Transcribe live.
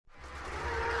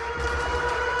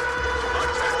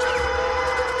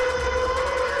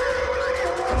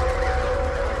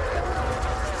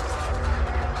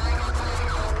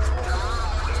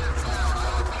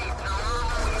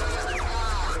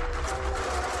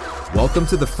Welcome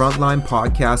to the Frontline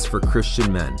Podcast for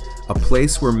Christian Men, a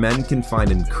place where men can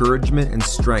find encouragement and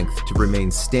strength to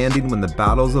remain standing when the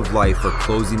battles of life are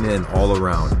closing in all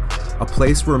around. A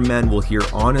place where men will hear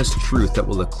honest truth that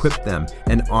will equip them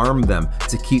and arm them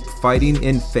to keep fighting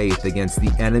in faith against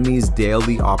the enemy's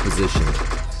daily opposition.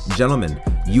 Gentlemen,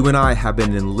 you and I have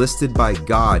been enlisted by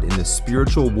God in the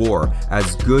spiritual war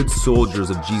as good soldiers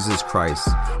of Jesus Christ,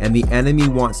 and the enemy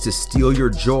wants to steal your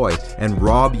joy and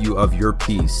rob you of your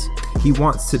peace. He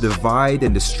wants to divide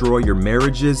and destroy your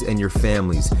marriages and your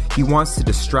families. He wants to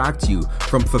distract you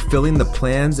from fulfilling the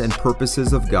plans and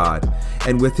purposes of God.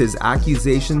 And with his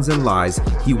accusations and lies,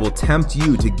 he will tempt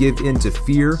you to give in to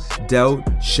fear, doubt,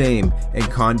 shame, and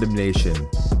condemnation.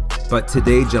 But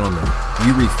today, gentlemen,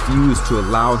 we refuse to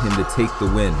allow him to take the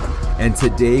win. And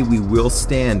today we will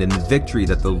stand in the victory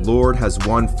that the Lord has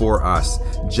won for us.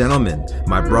 Gentlemen,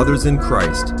 my brothers in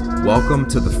Christ, welcome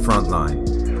to the front line.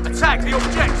 Attack the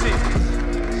objective!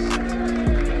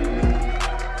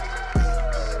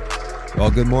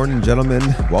 Well, good morning, gentlemen.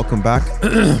 Welcome back.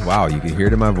 Wow, you can hear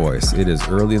it in my voice. It is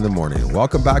early in the morning.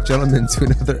 Welcome back, gentlemen, to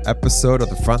another episode of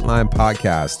the Frontline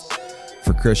Podcast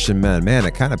for Christian Men. Man,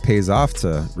 it kind of pays off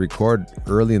to record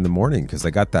early in the morning because I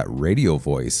got that radio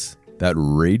voice.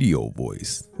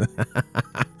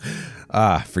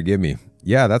 Forgive me.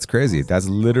 Yeah, that's crazy. That's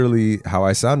literally how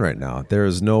I sound right now. There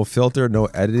is no filter, no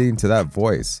editing to that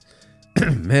voice.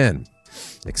 Man,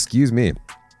 excuse me.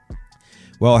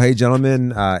 Well, hey,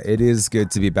 gentlemen, it is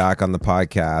good to be back on the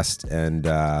podcast. And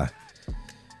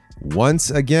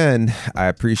once again, I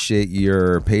appreciate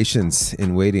your patience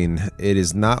in waiting. It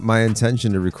is not my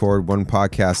intention to record one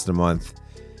podcast a month,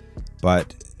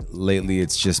 but lately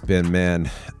it's just been,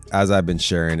 man, as I've been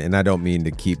sharing, and I don't mean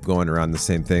to keep going around the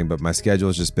same thing, but my schedule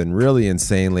has just been really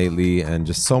insane lately and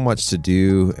just so much to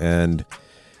do. And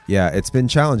yeah, it's been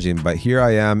challenging, but here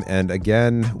I am. And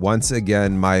again, once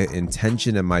again, my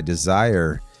intention and my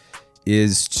desire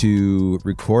is to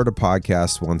record a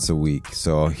podcast once a week.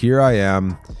 So here I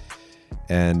am.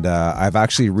 And I've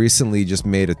actually recently just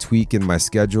made a tweak in my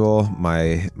schedule,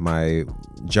 my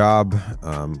job,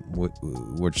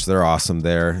 which they're awesome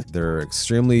there. They're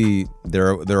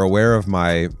aware of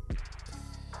my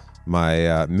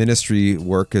ministry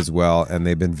work as well, and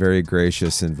they've been very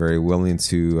gracious and very willing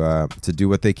to do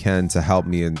what they can to help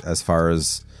me as far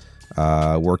as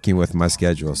working with my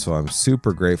schedule. So I'm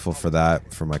super grateful for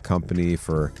that, for my company,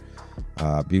 for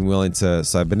being willing to.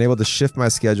 So I've been able to shift my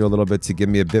schedule a little bit to give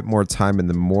me a bit more time in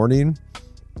the morning,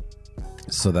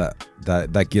 so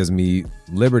that gives me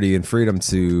liberty and freedom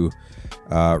to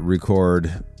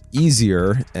record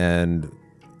easier. And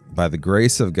by the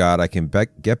grace of God, I can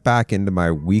get back into my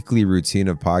weekly routine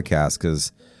of podcasts,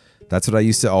 because that's what I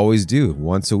used to always do,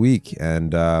 once a week.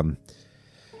 And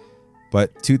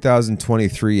but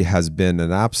 2023 has been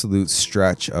an absolute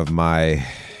stretch of my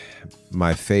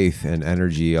faith and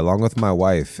energy, along with my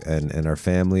wife and our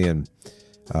family. And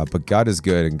but God is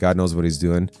good, and God knows what he's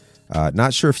doing.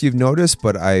 Not sure if you've noticed,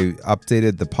 but I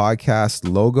updated the podcast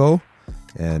logo,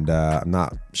 and I'm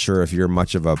not sure if you're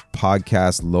much of a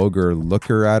podcast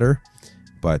looker at her,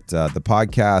 but the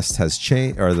podcast has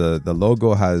changed, or the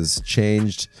logo has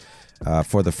changed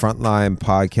for the Frontline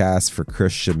Podcast for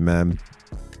Christian Men.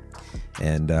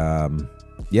 And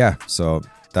yeah, so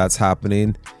that's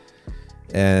happening.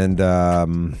 And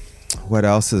what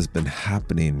else has been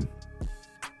happening?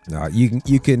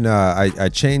 You can I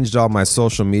changed all my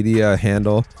social media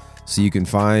handle, so you can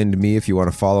find me if you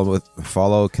want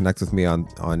to connect with me on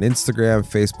Instagram,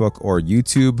 Facebook, or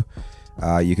YouTube.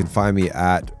 You can find me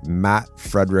at Matt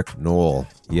Frederick Noel.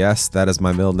 Yes, that is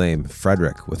my middle name,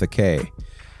 Frederick with a K.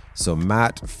 So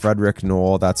Matt Frederick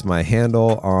Noel, that's my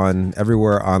handle on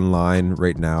everywhere online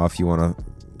right now. If you want to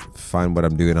find what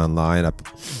I'm doing online, I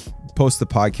post the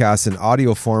podcast in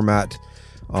audio format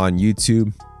on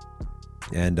YouTube.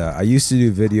 And I used to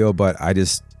do video, but I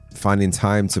just finding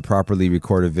time to properly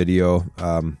record a video,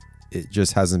 it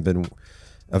just hasn't been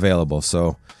available.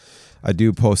 So I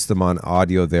do post them on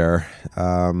audio there.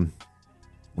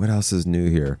 What else is new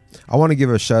here? I want to give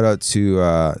a shout out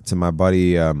to my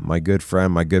buddy, my good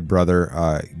friend, my good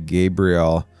brother,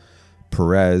 Gabriel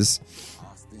Perez.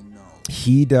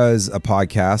 He does a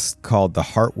podcast called the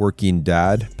Heartworking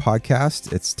Dad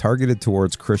Podcast. It's targeted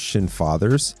towards Christian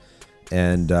fathers,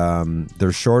 and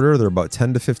they're shorter. They're about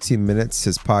 10 to 15 minutes,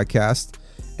 his podcast,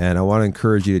 and I want to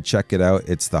encourage you to check it out.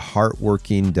 It's the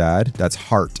Heartworking Dad. That's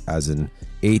heart as in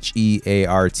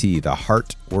H-E-A-R-T, the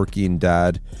Heartworking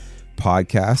Dad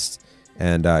Podcast.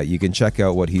 And you can check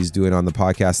out what he's doing on the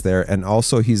podcast there. And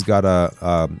also he's got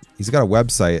a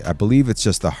website. I believe it's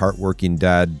just the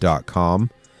heartworkingdad.com.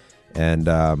 And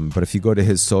but if you go to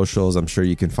his socials, I'm sure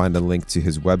you can find a link to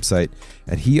his website.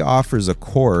 And he offers a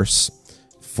course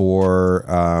for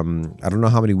I don't know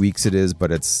how many weeks it is,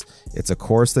 but it's a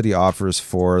course that he offers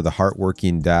for the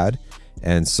hardworking dad.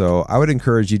 And so I would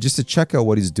encourage you just to check out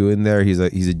what he's doing there. He's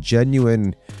a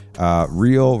genuine,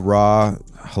 real, raw,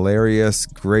 hilarious,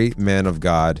 great man of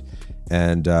God.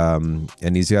 And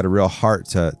he's got a real heart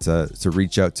to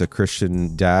reach out to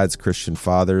Christian dads, Christian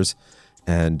fathers.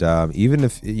 And even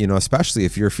if, especially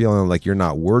if you're feeling like you're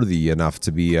not worthy enough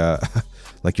to be,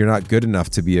 like you're not good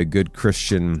enough to be a good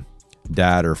Christian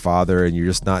dad or father, and you're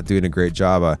just not doing a great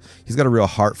job, he's got a real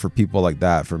heart for people like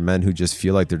that, for men who just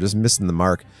feel like they're just missing the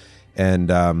mark.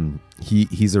 And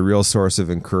he's a real source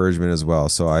of encouragement as well.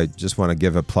 So I just want to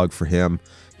give a plug for him.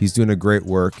 He's doing a great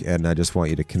work, and I just want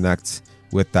you to connect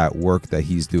with that work that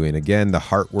he's doing. Again,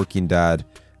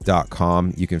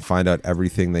 theheartworkingdad.com. You can find out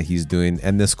everything that he's doing,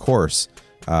 and this course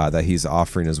that he's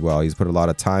offering as well. He's put a lot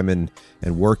of time and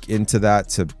work into that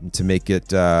to make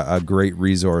it a great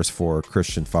resource for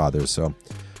Christian fathers. So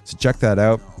check that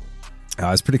out.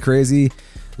 It's pretty crazy.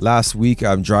 Last week,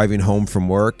 I'm driving home from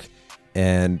work,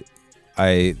 and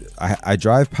I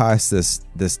drive past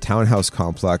this townhouse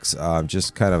complex,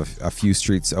 just kind of a few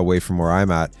streets away from where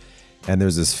I'm at. And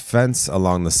there's this fence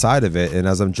along the side of it. And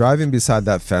as I'm driving beside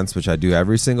that fence, which I do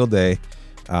every single day,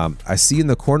 I see in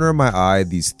the corner of my eye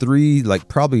these three, like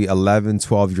probably 11,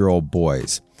 12-year-old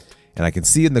boys. And I can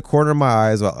see in the corner of my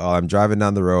eyes while I'm driving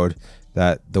down the road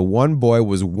that the one boy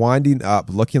was winding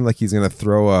up, looking like he's going to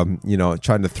throw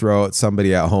trying to throw at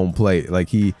somebody at home plate.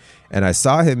 And I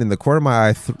saw him in the corner of my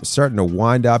eye starting to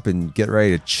wind up and get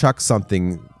ready to chuck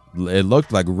something. It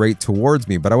looked like right towards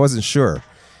me, but I wasn't sure.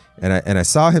 And I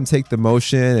saw him take the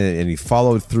motion, and he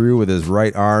followed through with his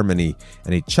right arm, and he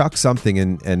chucked something,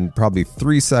 and probably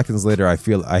 3 seconds later I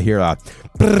hear a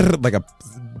brrr, like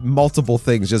multiple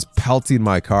things just pelting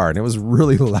my car, and it was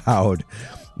really loud.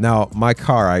 Now my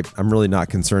car, I'm really not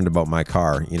concerned about my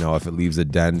car, if it leaves a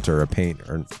dent or a paint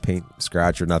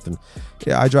scratch or nothing.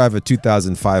 Yeah, I drive a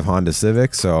 2005 Honda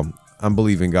Civic, so I'm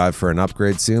believing God for an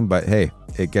upgrade soon, but hey,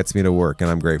 it gets me to work, and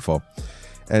I'm grateful.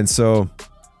 And so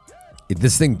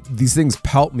these things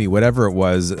pelt me, whatever it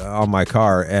was, on my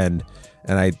car, and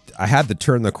I had to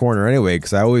turn the corner anyway,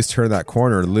 because I always turn that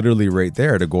corner literally right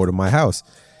there to go to my house.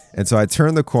 And so I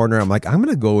turned the corner. I'm like, I'm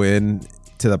gonna go in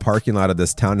to the parking lot of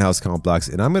this townhouse complex,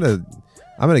 and I'm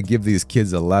gonna give these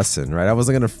kids a lesson, right? I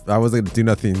wasn't gonna do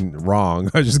nothing wrong.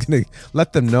 I was just gonna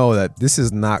let them know that this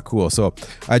is not cool. So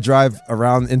I drive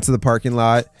around into the parking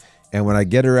lot. And when I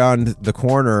get around the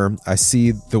corner, I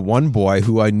see the one boy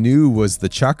who I knew was the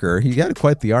chucker. He had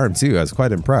quite the arm too. I was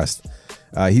quite impressed.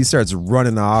 He starts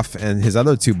running off, and his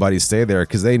other two buddies stay there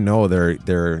because they know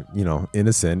they're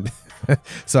innocent.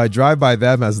 So I drive by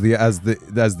them as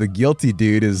the guilty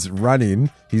dude is running.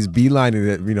 He's beelining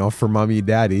it, for mommy,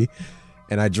 daddy.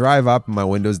 And I drive up, my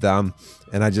windows down,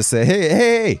 and I just say,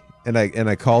 hey, and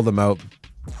I call them out.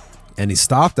 And he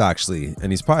stopped, actually,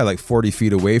 and he's probably like 40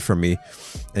 feet away from me.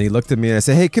 And he looked at me, and I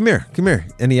said, hey, come here.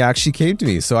 And he actually came to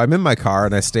me. So I'm in my car,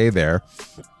 and I stay there.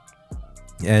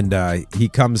 And he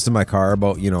comes to my car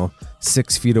about,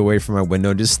 6 feet away from my window,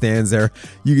 and just stands there.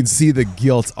 You can see the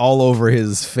guilt all over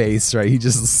his face, right? He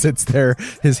just sits there.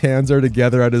 His hands are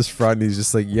together at his front, and he's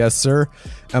just like, yes, sir.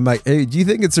 I'm like, hey, do you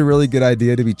think it's a really good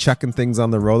idea to be checking things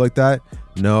on the road like that?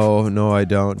 No, I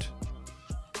don't.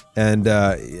 And,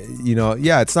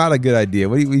 it's not a good idea.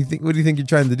 What do you think you're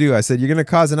trying to do? I said, you're going to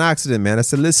cause an accident, man. I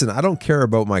said, listen, I don't care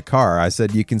about my car. I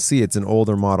said, you can see it's an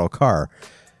older model car.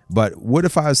 But what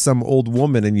if I was some old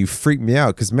woman and you freaked me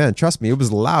out? Because, man, trust me, it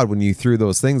was loud when you threw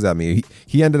those things at me.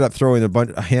 He ended up throwing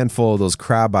a handful of those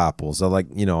crab apples. They're like,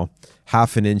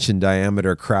 half an inch in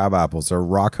diameter crab apples. They're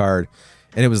rock hard.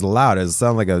 And it was loud. It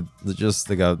sounded like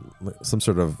some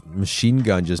sort of machine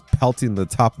gun just pelting the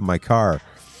top of my car.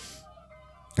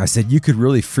 I said, you could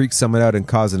really freak someone out and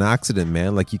cause an accident,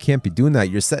 man. Like, you can't be doing that.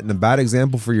 You're setting a bad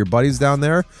example for your buddies down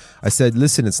there. I said,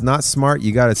 listen, it's not smart.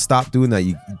 You got to stop doing that.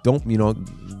 You don't,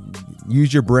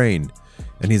 use your brain.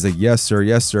 And he's like, yes, sir.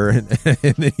 And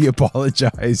then he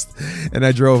apologized. And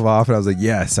I drove off, and I was like,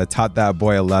 yes, I taught that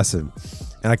boy a lesson.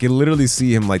 And I could literally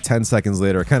see him like 10 seconds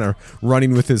later, kind of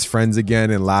running with his friends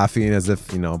again and laughing as if,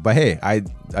 but hey, I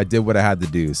did what I had to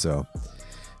do. So.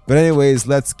 But anyways,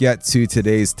 let's get to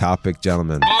today's topic,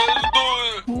 gentlemen.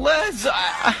 Les,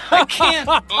 I can't.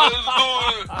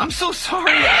 I'm so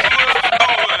sorry.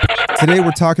 Today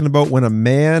we're talking about when a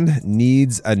man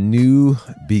needs a new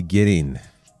beginning. Do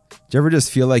you ever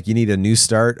just feel like you need a new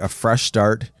start, a fresh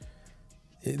start?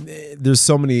 There's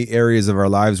so many areas of our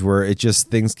lives where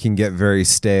things can get very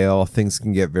stale, things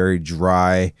can get very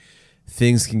dry,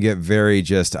 things can get very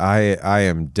just, I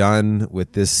am done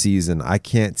with this season. I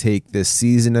can't take this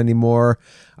season anymore.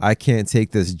 I can't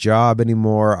take this job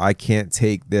anymore. I can't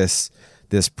take this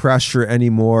pressure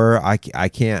anymore. I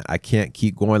can't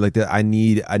keep going like that. I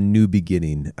need a new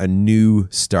beginning, a new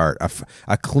start,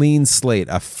 a clean slate,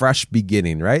 a fresh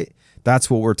beginning, right? That's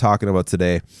what we're talking about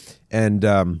today. And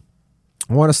I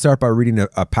want to start by reading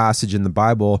a passage in the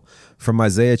Bible from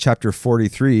Isaiah chapter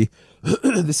 43.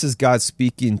 This is God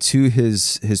speaking to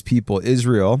his people,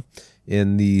 Israel,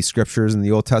 in the scriptures, in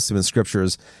the Old Testament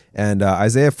scriptures. And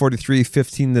Isaiah 43,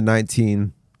 15 to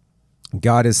 19,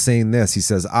 God is saying this. He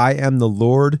says, I am the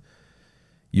Lord,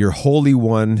 your Holy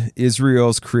One,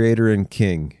 Israel's creator and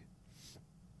king.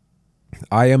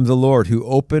 I am the Lord who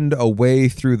opened a way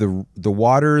through the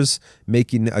waters,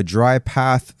 making a dry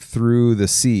path through the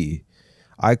sea.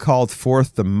 I called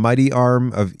forth the mighty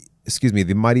army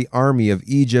of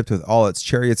Egypt with all its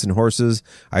chariots and horses.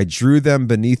 I drew them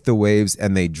beneath the waves,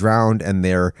 and they drowned, and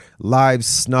their lives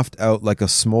snuffed out like a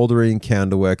smoldering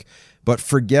candlewick. But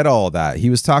forget all that.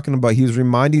 He was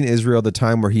reminding Israel the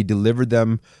time where he delivered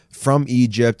them from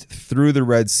Egypt through the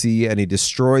Red Sea, and he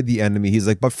destroyed the enemy. He's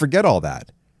like, but forget all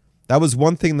that. That was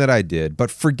one thing that I did,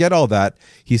 but forget all that.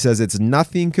 He says, it's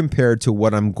nothing compared to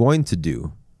what I'm going to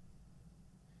do.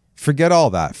 Forget all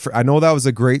that. I know that was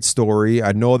a great story.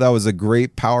 I know that was a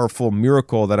great, powerful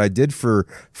miracle that I did for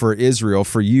Israel,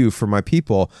 for you, for my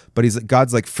people. But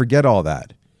God's like, forget all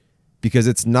that, because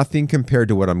it's nothing compared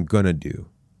to what I'm going to do.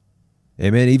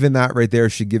 Amen. Even that right there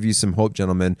should give you some hope,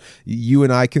 gentlemen. You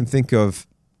and I can think of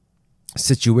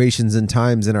situations and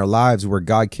times in our lives where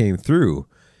God came through,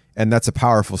 and that's a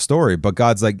powerful story. But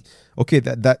God's like, okay,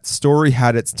 that story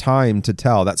had its time to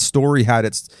tell. That story had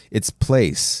its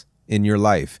place in your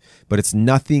life, but it's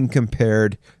nothing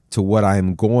compared to what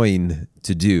I'm going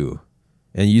to do.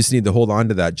 And you just need to hold on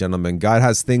to that, gentlemen. God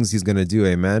has things he's going to do.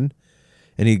 Amen.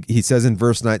 And he says in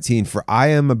verse 19, for I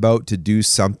am about to do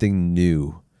something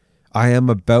new. I am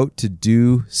about to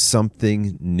do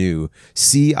something new.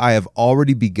 See, I have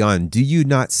already begun. Do you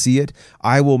not see it?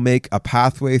 I will make a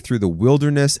pathway through the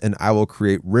wilderness, and I will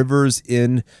create rivers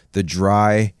in the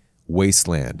dry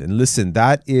wasteland. And listen,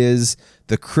 that is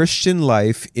the Christian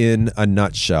life in a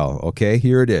nutshell. Okay,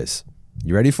 here it is.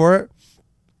 You ready for it?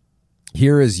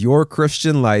 Here is your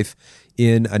Christian life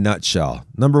in a nutshell.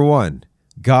 Number 1,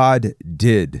 God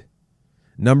did.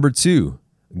 Number 2,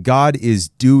 God is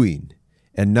doing.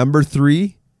 And number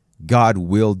 3, God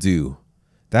will do.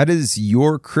 That is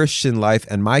your Christian life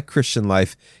and my Christian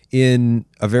life in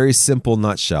a very simple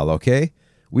nutshell, okay?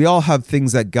 We all have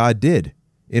things that God did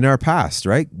in our past,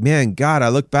 right? Man, God, I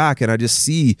look back and I just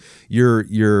see your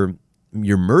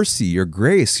mercy, your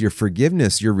grace, your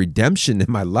forgiveness, your redemption in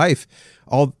my life.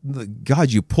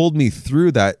 God, you pulled me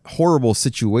through that horrible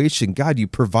situation. God, you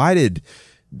provided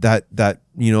that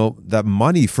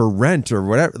money for rent or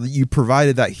whatever. You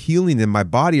provided that healing in my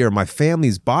body or my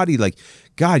family's body. Like,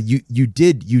 God, you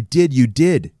did.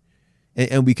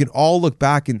 And we can all look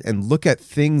back and look at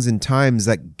things and times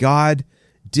that God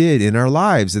did in our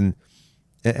lives. And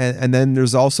then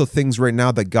there's also things right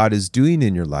now that God is doing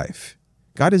in your life.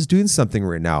 God is doing something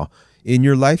right now in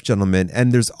your life, gentlemen.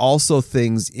 And there's also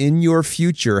things in your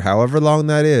future, however long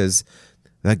that is,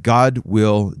 that God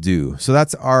will do. So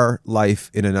that's our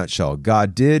life in a nutshell.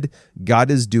 God did,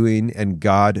 God is doing, and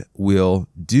God will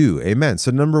do. Amen. So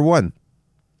number 1,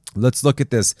 let's look at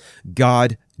this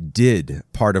God did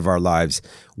part of our lives.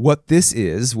 What this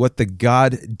is, what the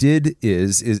God did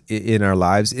is in our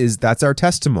lives, is that's our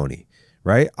testimony,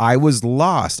 right? I was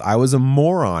lost. I was a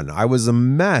moron. I was a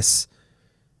mess.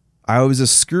 I was a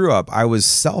screw up. I was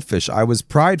selfish. I was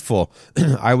prideful.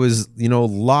 I was,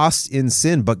 lost in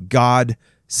sin, but God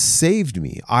saved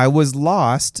me. I was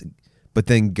lost, but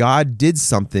then God did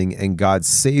something and God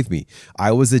saved me.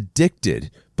 I was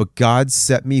addicted, but God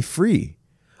set me free.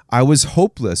 I was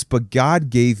hopeless, but God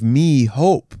gave me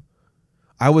hope.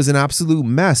 I was an absolute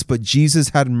mess, but Jesus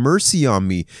had mercy on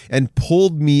me and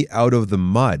pulled me out of the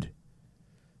mud.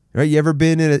 Right? You ever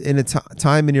been in a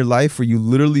time in your life where you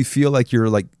literally feel like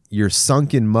you're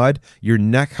sunk in mud, you're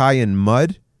neck high in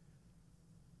mud?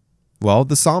 Well,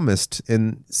 the psalmist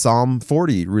in Psalm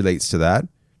 40 relates to that.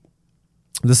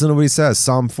 Listen to what he says,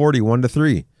 Psalm 40,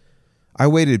 1-3. I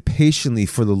waited patiently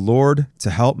for the Lord to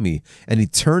help me, and he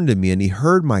turned to me and he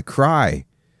heard my cry.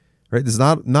 Right? There's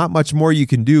not much more you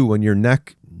can do when you're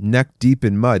neck deep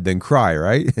in mud than cry,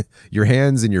 right? Your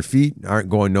hands and your feet aren't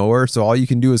going nowhere, so all you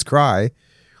can do is cry.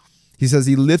 He says,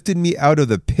 he lifted me out of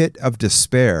the pit of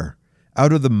despair,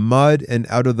 out of the mud and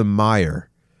out of the mire.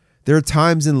 There are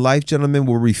times in life, gentlemen,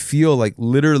 where we feel like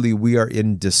literally we are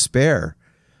in despair.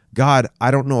 God,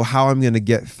 I don't know how I'm going to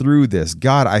get through this.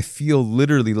 God, I feel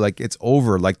literally like it's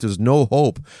over, like there's no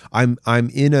hope. I'm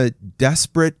in a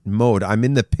desperate mode. I'm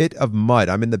in the pit of mud.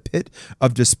 I'm in the pit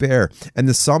of despair. And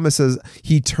the psalmist says,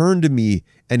 he turned to me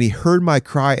and he heard my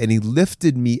cry and he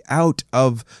lifted me out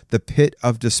of the pit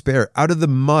of despair, out of the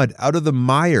mud, out of the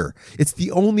mire. It's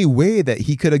the only way that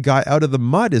he could have got out of the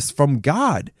mud is from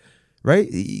God, right?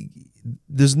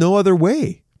 There's no other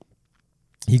way.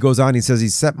 He goes on, he says, he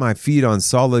set my feet on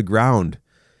solid ground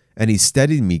and he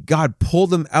steadied me. God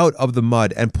pulled him out of the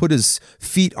mud and put his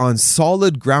feet on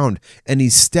solid ground and he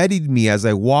steadied me as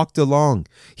I walked along.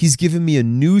 He's given me a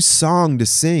new song to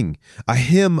sing, a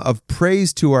hymn of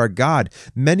praise to our God.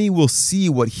 Many will see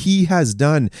what he has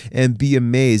done and be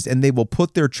amazed, and they will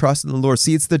put their trust in the Lord.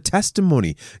 See, it's the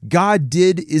testimony. God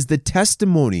did is the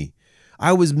testimony.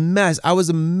 I was a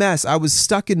mess. I was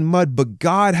stuck in mud, but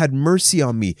God had mercy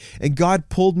on me and God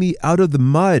pulled me out of the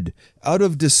mud, out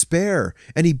of despair,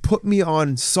 and he put me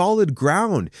on solid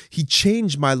ground. He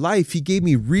changed my life. He gave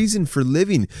me reason for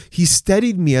living. He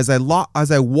steadied me as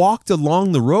I walked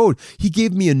along the road. He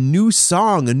gave me a new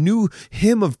song, a new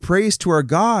hymn of praise to our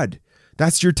God.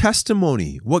 That's your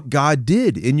testimony, what God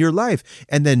did in your life.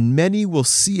 And then many will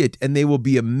see it and they will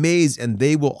be amazed and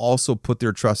they will also put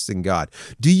their trust in God.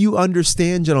 Do you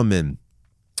understand, gentlemen,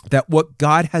 that what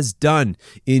God has done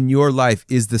in your life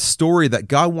is the story that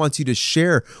God wants you to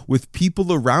share with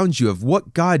people around you of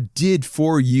what God did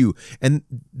for you? And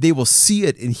they will see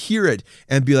it and hear it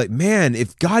and be like, man,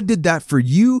 if God did that for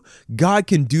you, God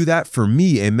can do that for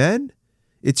me. Amen?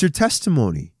 It's your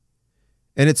testimony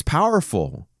and it's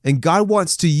powerful. And God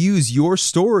wants to use your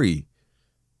story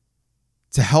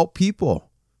to help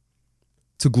people,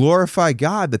 to glorify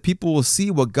God, that people will see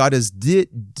what God has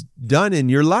done in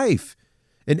your life.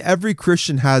 And every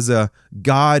Christian has a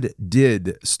God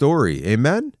did story.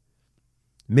 Amen?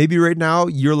 Maybe right now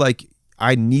you're like,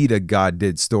 I need a God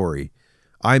did story.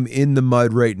 I'm in the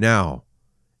mud right now,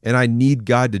 and I need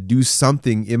God to do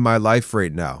something in my life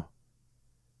right now.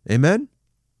 Amen?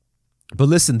 But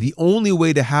listen, the only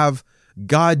way to have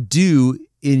God do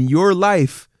in your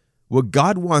life what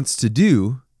God wants to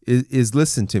do is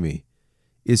listen to me,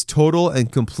 is total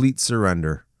and complete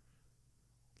surrender.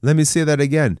 Let me say that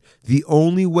again. The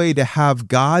only way to have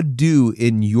God do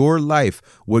in your life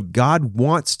what God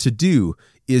wants to do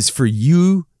is for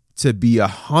you to be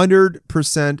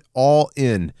 100% all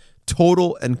in,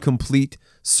 total and complete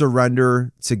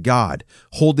surrender to God,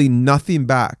 holding nothing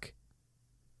back.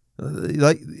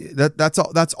 Like that's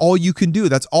all you can do.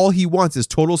 That's all he wants is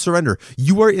total surrender.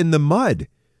 You are in the mud.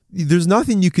 There's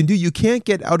nothing you can do. You can't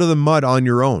get out of the mud on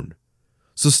your own.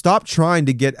 So stop trying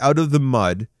to get out of the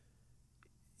mud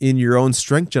in your own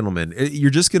strength, gentlemen. You're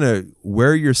just going to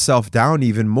wear yourself down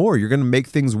even more. You're going to make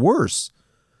things worse.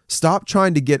 Stop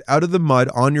trying to get out of the mud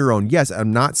on your own. Yes,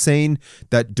 I'm not saying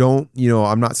that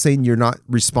I'm not saying you're not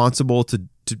responsible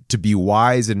to be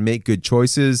wise and make good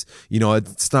choices.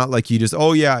 It's not like you just,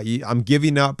 I'm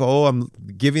giving up. I'm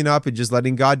giving up and just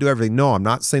letting God do everything. No, I'm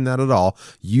not saying that at all.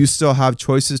 You still have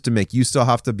choices to make. You still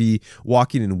have to be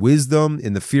walking in wisdom,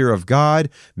 in the fear of God,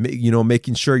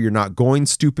 making sure you're not going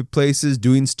stupid places,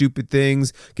 doing stupid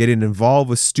things, getting involved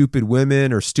with stupid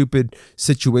women or stupid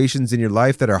situations in your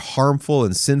life that are harmful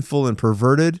and sinful and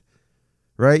perverted,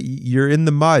 right? You're in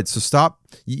the mud. So stop,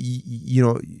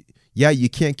 you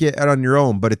can't get out on your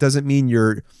own, but it doesn't mean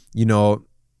you're,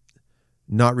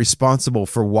 not responsible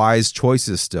for wise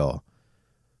choices still.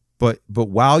 But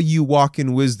while you walk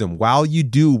in wisdom, while you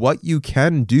do what you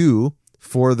can do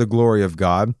for the glory of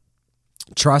God,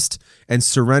 trust and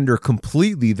surrender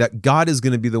completely that God is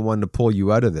going to be the one to pull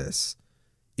you out of this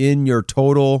in your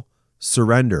total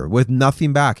surrender with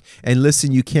nothing back. And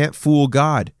listen, you can't fool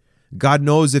God. God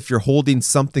knows if you're holding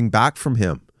something back from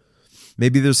him.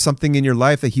 Maybe there's something in your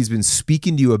life that he's been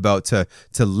speaking to you about to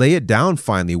lay it down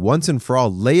finally, once and for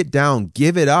all. Lay it down,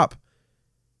 give it up.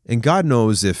 And God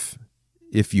knows if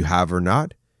you have or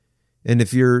not. And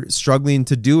if you're struggling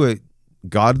to do it,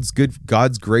 God's good.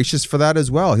 God's gracious for that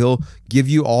as well. He'll give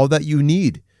you all that you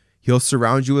need. He'll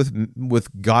surround you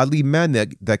with godly men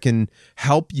that can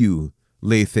help you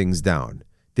lay things down.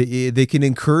 They can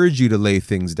encourage you to lay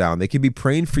things down. They can be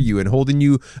praying for you and holding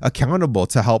you accountable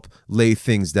to help lay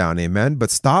things down. Amen.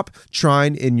 But stop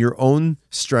trying in your own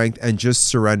strength and just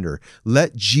surrender.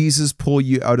 Let Jesus pull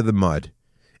you out of the mud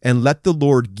and let the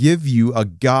Lord give you a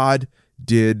God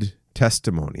did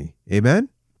testimony. Amen.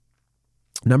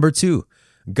 Number 2,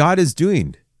 God's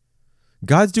doing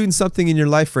something in your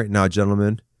life right now,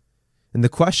 gentlemen. And the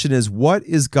question is, what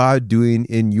is God doing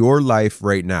in your life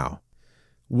right now?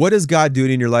 What is God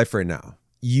doing in your life right now?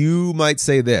 you might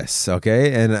say this,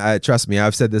 okay? And trust me,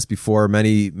 I've said this before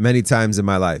many, many times in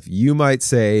my life. You might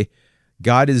say,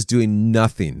 God is doing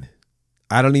nothing.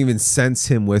 I don't even sense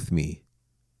him with me,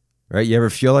 right? You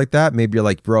ever feel like that? Maybe you're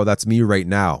like, bro, that's me right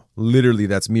now. Literally,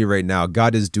 that's me right now.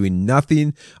 God is doing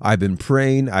nothing. I've been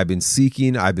praying. I've been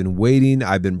seeking. I've been waiting.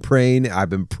 I've been praying. I've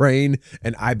been praying.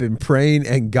 And I've been praying.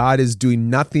 And God is doing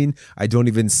nothing. I don't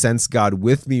even sense God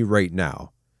with me right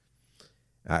now.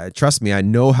 Trust me, I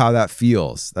know how that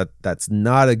feels. That's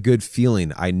not a good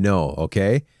feeling. I know,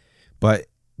 okay? But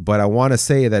I want to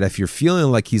say that if you're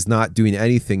feeling like he's not doing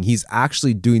anything, he's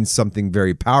actually doing something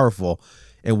very powerful.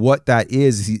 And what that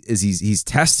is he's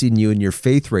testing you in your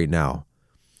faith right now.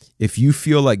 If you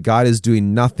feel like God is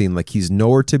doing nothing, like he's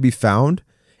nowhere to be found,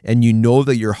 and you know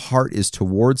that your heart is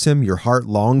towards him, your heart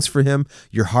longs for him,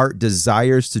 your heart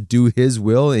desires to do his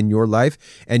will in your life,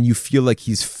 and you feel like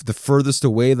he's the furthest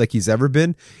away like he's ever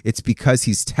been, it's because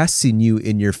he's testing you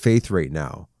in your faith right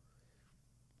now.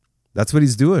 That's what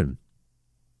he's doing.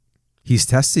 He's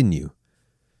testing you.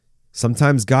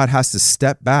 Sometimes God has to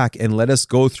step back and let us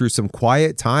go through some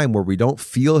quiet time where we don't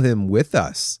feel him with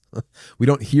us. We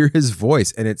don't hear his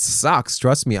voice, and it sucks.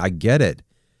 Trust me, I get it.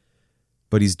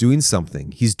 But he's doing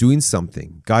something. He's doing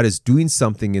something. God is doing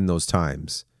something in those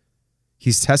times.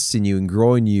 He's testing you and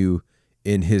growing you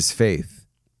in his faith.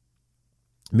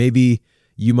 Maybe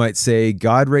you might say,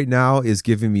 God right now is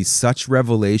giving me such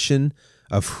revelation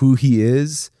of who he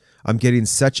is. I'm getting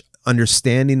such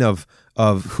understanding of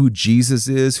who Jesus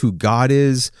is, who God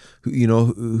is,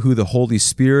 who the Holy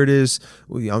Spirit is.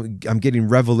 I'm getting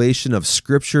revelation of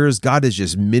scriptures. God is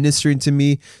just ministering to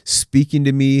me, speaking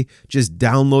to me, just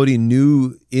downloading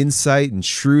new insight and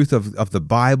truth of the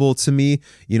Bible to me.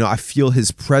 I feel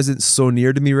his presence so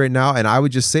near to me right now. And I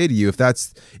would just say to you, if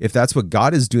that's what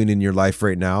God is doing in your life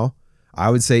right now, I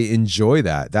would say enjoy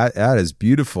that. That is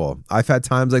beautiful. I've had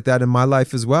times like that in my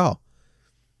life as well.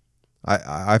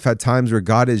 I've had times where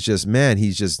God is just,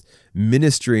 he's just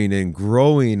ministering and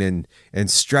growing and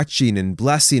stretching and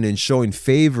blessing and showing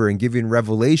favor and giving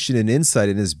revelation and insight,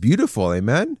 and it's beautiful.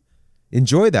 Amen.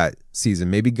 Enjoy that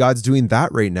season. Maybe God's doing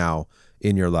that right now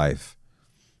in your life.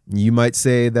 You might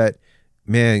say that,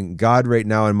 God right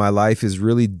now in my life is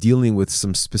really dealing with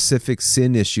some specific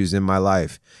sin issues in my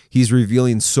life. He's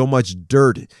revealing so much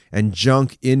dirt and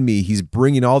junk in me. He's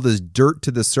bringing all this dirt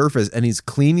to the surface, and he's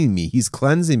cleaning me. He's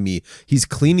cleansing me. He's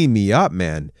cleaning me up,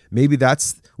 man. Maybe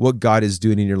that's what God is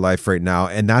doing in your life right now,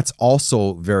 and that's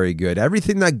also very good.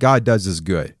 Everything that God does is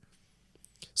good.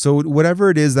 So whatever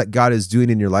it is that God is doing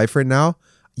in your life right now,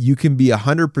 you can be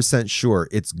 100% sure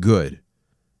it's good.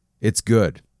 It's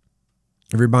good.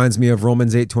 It reminds me of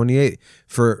Romans 8:28.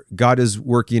 For God is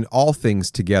working all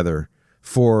things together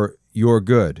for your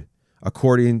good,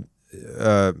 according.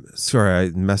 Sorry,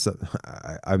 I messed up.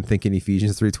 I'm thinking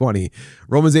Ephesians 3:20.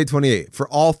 Romans 8:28. For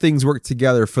all things work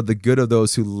together for the good of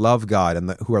those who love God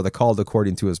and who are the called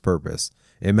according to his purpose.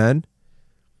 Amen.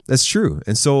 That's true.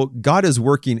 And so God is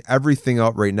working everything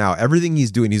out right now. Everything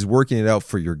he's doing, he's working it out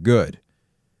for your good.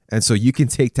 And so you can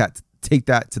take that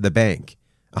to the bank.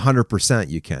 100%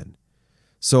 you can.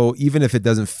 So even if it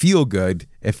doesn't feel good,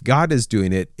 if God is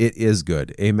doing it, it is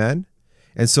good. Amen.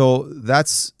 And so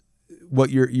that's what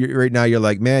you're right now. You're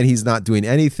like, he's not doing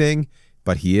anything,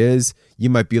 but he is. You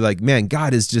might be like,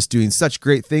 God is just doing such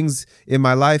great things in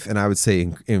my life. And I would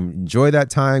say enjoy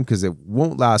that time because it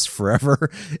won't last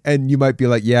forever. And you might be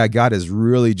like, God is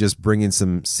really just bringing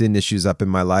some sin issues up in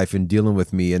my life and dealing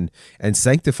with me and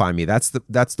sanctifying me. That's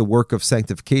the work of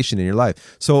sanctification in your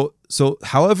life. So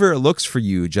however it looks for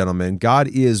you, gentlemen, God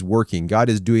is working. God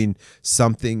is doing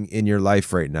something in your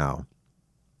life right now.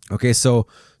 Okay, so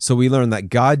we learned that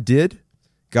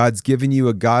God's given you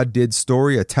a God did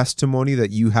story, a testimony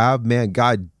that you have.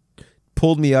 God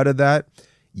pulled me out of that.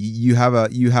 You have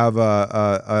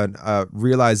a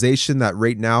realization that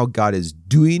right now God is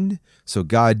doing. So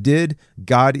God did,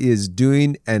 God is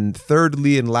doing, and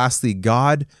thirdly and lastly,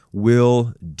 God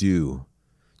will do.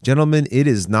 Gentlemen, it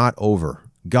is not over.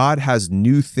 God has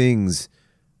new things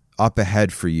up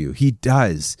ahead for you. He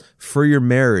does, for your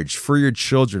marriage, for your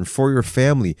children, for your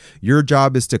family. Your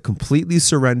job is to completely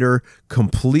surrender,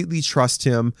 completely trust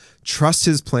him, trust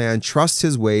his plan, trust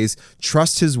his ways,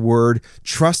 trust his word,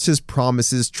 trust his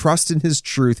promises, trust in his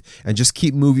truth, and just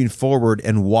keep moving forward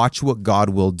and watch what God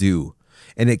will do.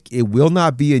 And it will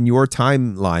not be in your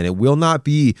timeline. It will not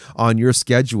be on your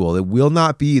schedule. It will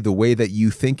not be the way that you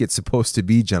think it's supposed to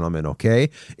be, gentlemen, okay?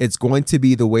 It's going to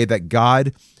be the way that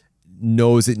God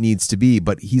knows it needs to be,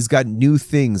 but he's got new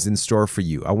things in store for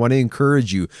you. I want to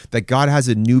encourage you that God has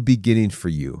a new beginning for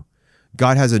you.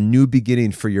 God has a new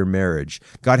beginning for your marriage.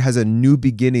 God has a new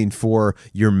beginning for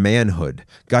your manhood.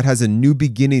 God has a new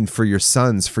beginning for your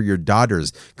sons, for your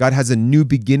daughters. God has a new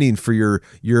beginning for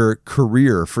your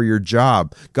career, for your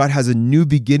job. God has a new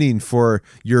beginning for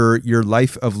your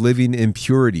life of living in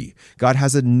purity. God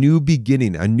has a new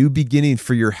beginning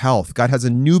for your health. God has a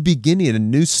new beginning, a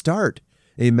new start.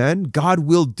 Amen. God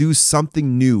will do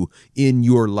something new in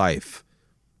your life.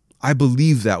 I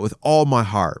believe that with all my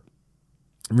heart.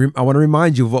 I want to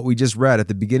remind you of what we just read at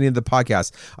the beginning of the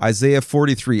podcast, Isaiah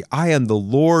 43. I am the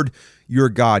Lord your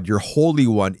God, your Holy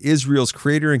One, Israel's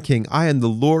creator and king. I am the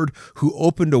Lord who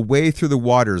opened a way through the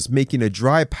waters, making a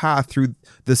dry path through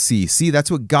the sea. See, that's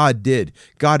what God did.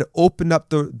 God opened up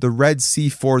the Red Sea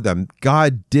for them.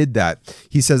 God did that.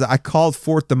 He says, I called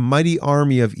forth the mighty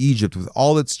army of Egypt with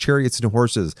all its chariots and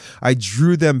horses. I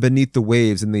drew them beneath the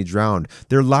waves and they drowned.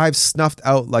 Their lives snuffed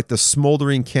out like the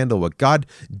smoldering candlewood. God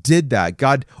did that.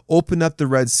 God opened up the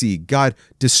Red Sea. God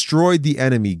destroyed the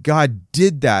enemy. God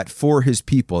did that for his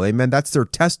people. Amen. That's their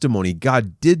testimony.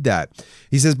 God did that.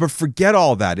 He says, but forget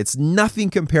all that. It's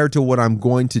nothing compared to what I'm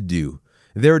going to do.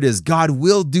 There it is. God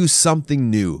will do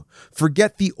something new.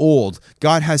 Forget the old.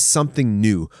 God has something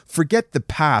new. Forget the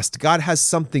past. God has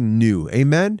something new.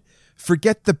 Amen.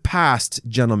 Forget the past,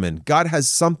 gentlemen. God has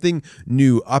something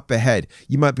new up ahead.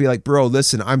 You might be like, bro,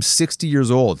 listen, I'm 60 years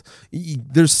old.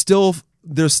 There's still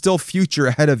future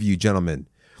ahead of you, gentlemen.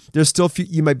 There's still,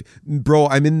 you might, bro,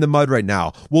 I'm in the mud right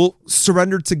now. Well,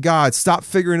 surrender to God. Stop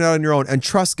figuring it out on your own and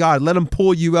trust God. Let him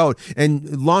pull you out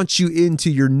and launch you into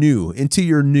your new.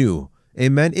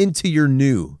 Amen. Into your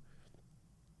new.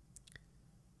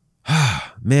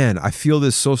 Man, I feel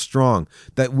this so strong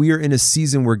that we are in a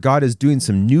season where God is doing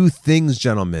some new things,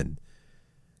 gentlemen.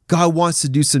 God wants to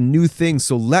do some new things.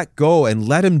 So let go and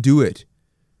let him do it.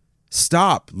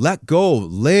 Stop, let go,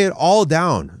 lay it all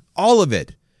down, all of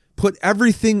it. Put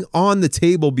everything on the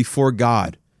table before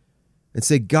God and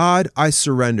say, God, I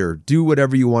surrender. Do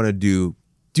whatever you want to do.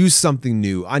 Do something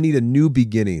new. I need a new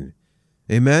beginning.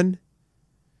 Amen.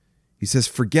 He says,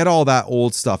 forget all that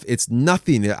old stuff. It's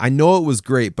nothing. I know it was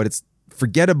great, but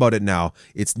forget about it now.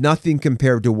 It's nothing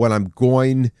compared to what I'm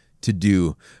going to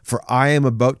do. For I am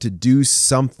about to do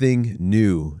something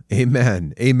new.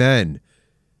 Amen. Amen.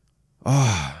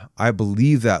 I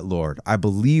believe that, Lord. I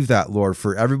believe that, Lord,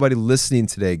 for everybody listening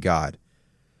today, God.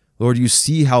 Lord, you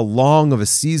see how long of a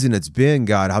season it's been,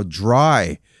 God, how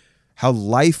dry, how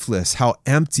lifeless, how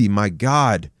empty, my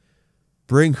God.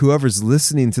 Bring whoever's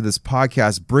listening to this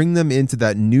podcast, bring them into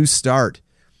that new start,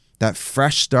 that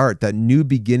fresh start, that new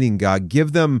beginning, God.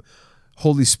 Give them,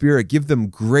 Holy Spirit, give them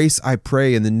grace, I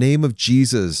pray, in the name of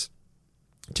Jesus,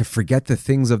 to forget the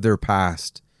things of their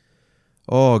past.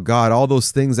 Oh, God, all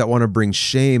those things that want to bring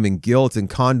shame and guilt and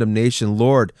condemnation,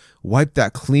 Lord, wipe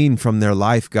that clean from their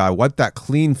life, God. Wipe that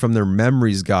clean from their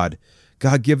memories, God.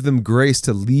 God, give them grace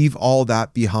to leave all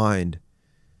that behind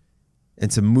and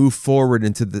to move forward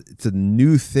into the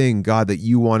new thing, God, that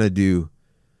you want to do.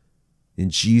 In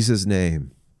Jesus'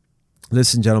 name.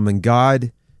 Listen, gentlemen,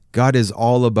 God is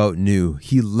all about new.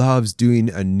 He loves doing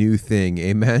a new thing.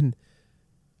 Amen.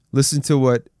 Listen to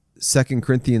what 2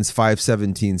 Corinthians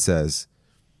 5:17 says.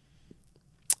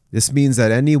 This means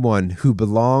that anyone who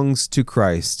belongs to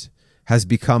Christ has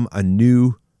become a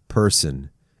new person.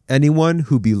 Anyone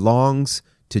who belongs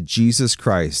to Jesus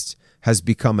Christ has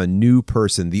become a new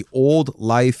person. The old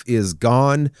life is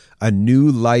gone. A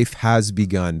new life has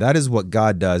begun. That is what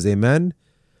God does. Amen.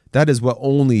 That is what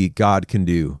only God can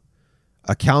do.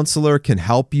 A counselor can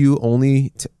help you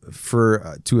only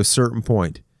to a certain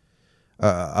point.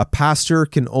 A pastor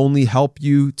can only help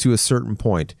you to a certain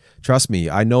point. Trust me,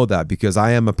 I know that because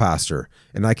I am a pastor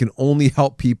and I can only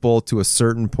help people to a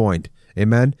certain point.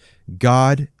 Amen.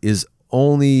 God is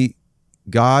only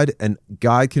God, and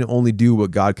God can only do what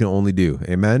God can only do.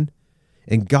 Amen.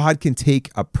 And God can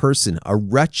take a person, a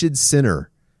wretched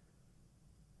sinner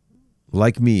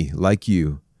like me, like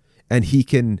you, and he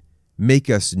can make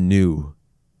us new.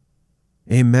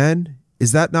 Amen.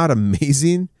 Is that not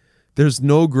amazing? There's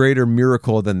no greater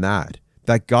miracle than that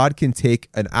God can take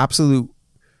an absolute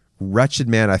wretched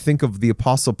man. I think of the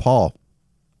Apostle Paul,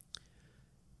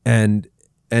 and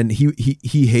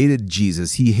he hated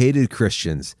Jesus. He hated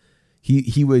Christians.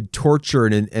 He would torture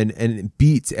and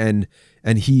beat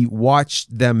and he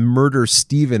watched them murder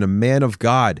Stephen, a man of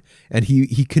God, and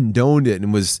he condoned it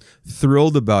and was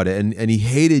thrilled about it, and he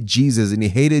hated Jesus and he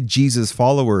hated Jesus'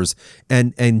 followers,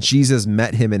 and Jesus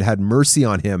met him and had mercy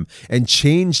on him and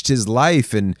changed his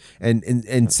life and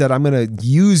said, I'm going to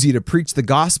use you to preach the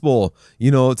gospel,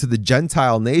 to the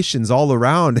Gentile nations all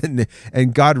around,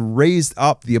 and God raised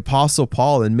up the Apostle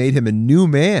Paul and made him a new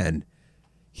man.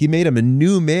 He made him a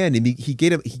new man, and he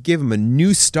gave him a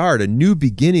new start, a new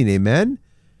beginning. Amen.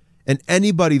 And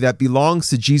anybody that belongs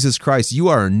to Jesus Christ, you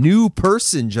are a new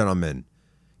person, gentlemen.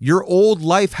 Your old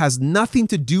life has nothing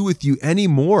to do with you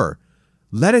anymore.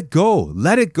 Let it go.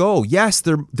 Let it go. Yes,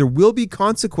 there will be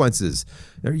consequences.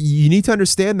 You need to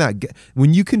understand that.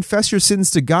 When you confess your sins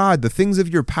to God, the things of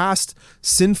your past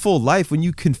sinful life, when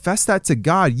you confess that to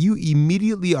God, you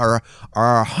immediately are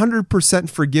 100%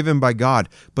 forgiven by God.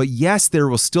 But yes, there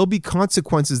will still be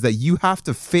consequences that you have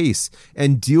to face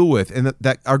and deal with, and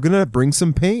that are going to bring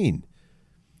some pain.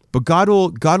 But God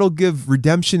will give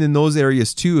redemption in those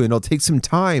areas too, and it'll take some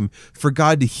time for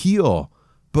God to heal.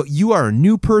 But you are a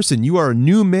new person. You are a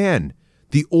new man.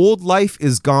 The old life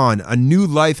is gone. A new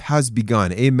life has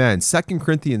begun. Amen. 2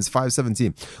 Corinthians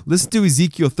 5:17. Listen to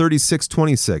Ezekiel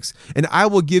 36:26. And I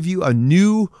will give you a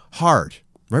new heart.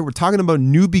 Right? We're talking about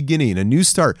new beginning, a new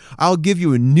start. I'll give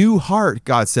you a new heart,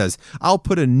 God says. I'll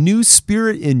put a new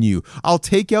spirit in you. I'll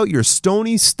take out your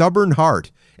stony, stubborn heart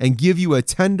and give you a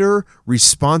tender,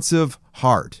 responsive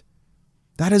heart.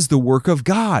 That is the work of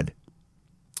God.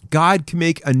 God can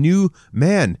make a new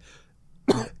man.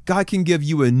 God can give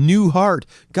you a new heart.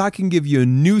 God can give you a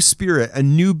new spirit, a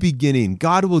new beginning.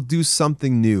 God will do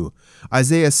something new.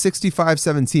 Isaiah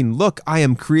 65:17. Look, I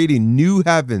am creating new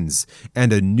heavens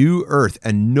and a new earth,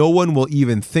 and no one will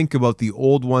even think about the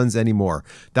old ones anymore.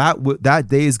 That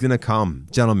day is going to come,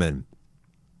 gentlemen,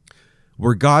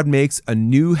 where God makes a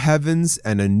new heavens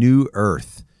and a new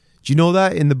earth. Do you know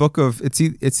that in the book of, it's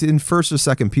in 1st or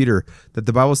 2nd Peter, that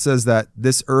the Bible says that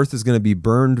this earth is going to be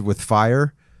burned with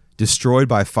fire, destroyed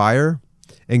by fire,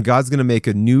 and God's going to make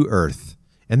a new earth.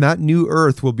 And that new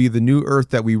earth will be the new earth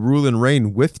that we rule and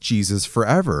reign with Jesus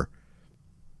forever.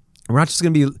 We're not just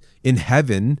going to be in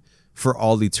heaven for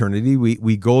all eternity.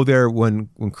 We go there when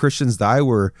Christians die,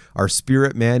 where our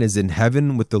spirit man is in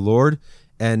heaven with the Lord.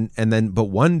 But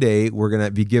one day we're going to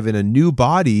be given a new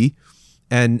body,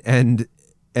 and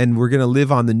we're going to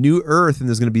live on the new earth, and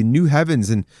there's going to be new heavens,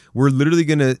 and we're literally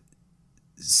going to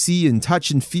see and touch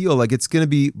and feel like it's going to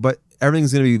be, but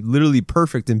everything's going to be literally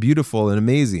perfect and beautiful and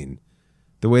amazing,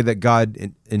 the way that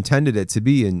God intended it to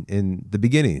be in the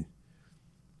beginning.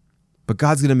 But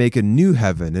God's going to make a new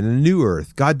heaven and a new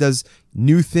earth. God does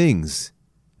new things.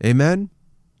 Amen?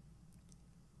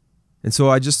 And so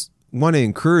I just want to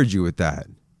encourage you with that.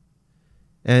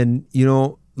 And,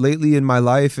 lately in my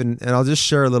life, and I'll just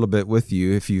share a little bit with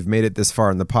you if you've made it this far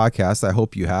in the podcast. I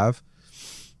hope you have.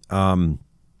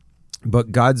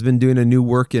 But God's been doing a new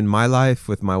work in my life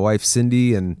with my wife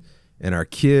Cindy and our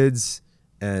kids,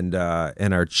 and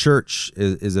our church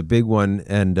is a big one.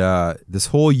 And this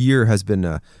whole year has been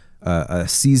a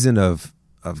season of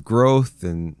growth,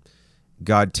 and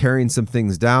God tearing some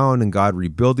things down and God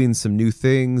rebuilding some new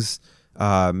things,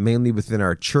 mainly within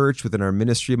our church, within our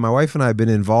ministry. My wife and I have been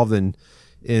involved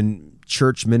in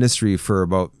church ministry for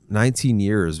about 19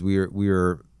 years. We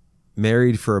were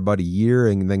married for about a year,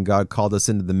 and then God called us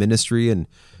into the ministry, and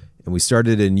we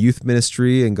started in youth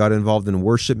ministry and got involved in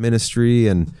worship ministry,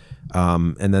 and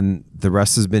then the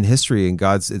rest has been history. And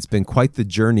it's been quite the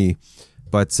journey.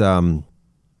 But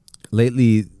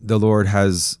lately the Lord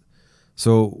has,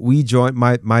 so we joined,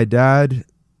 my dad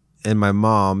and my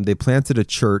mom, they planted a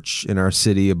church in our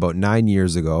city about 9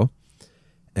 years ago.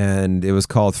 And it was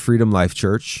called Freedom Life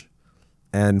Church.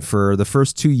 And for the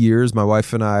first 2 years, my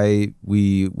wife and I,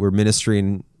 we were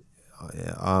ministering.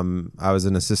 I was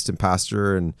an assistant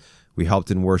pastor, and we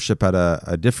helped in worship at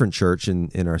a different church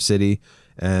in our city.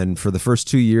 And for the first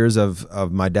 2 years of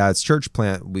my dad's church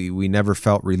plant, we never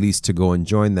felt released to go and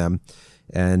join them.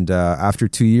 And after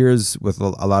 2 years, with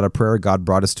a lot of prayer, God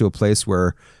brought us to a place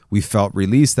where we felt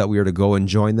released that we were to go and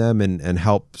join them and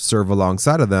help serve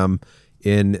alongside of them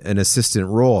in an assistant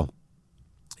role.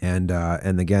 And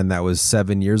again, that was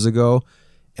 7 years ago.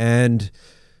 And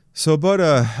so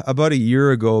about a year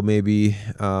ago, maybe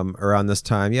around this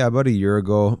time, about a year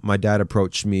ago, my dad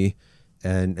approached me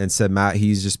and said, Matt,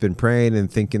 he's just been praying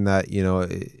and thinking that,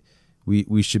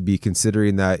 we should be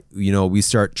considering that, we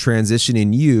start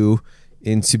transitioning you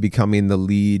into becoming the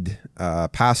lead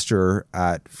pastor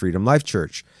at Freedom Life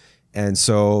Church. And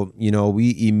so,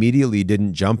 we immediately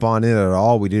didn't jump on it at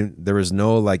all. There was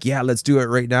no let's do it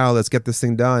right now. Let's get this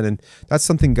thing done. And that's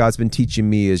something God's been teaching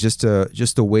me, is just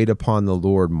to wait upon the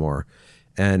Lord more.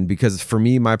 And because for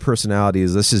me, my personality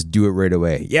is, let's just do it right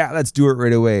away. Yeah, let's do it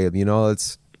right away.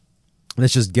 Let's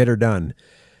just get her done.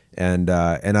 And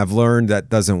I've learned that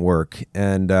doesn't work.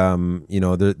 And,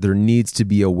 there needs to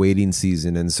be a waiting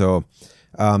season. And so,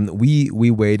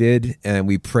 we waited and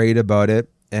we prayed about it.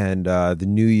 and the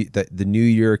new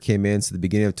year came in, so the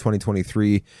beginning of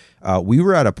 2023, we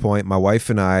were at a point, my wife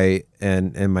and I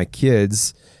and my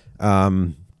kids,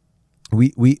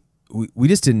 we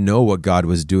just didn't know what God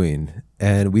was doing,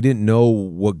 and we didn't know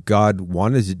what God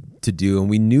wanted to do, and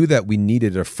we knew that we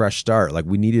needed a fresh start, like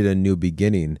we needed a new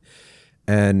beginning.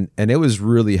 And it was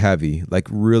really heavy, but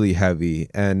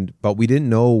we didn't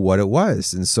know what it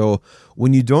was. And so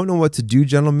when you don't know what to do,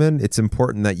 gentlemen, it's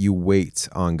important that you wait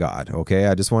on God. Okay.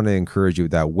 I just want to encourage you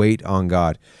with that, wait on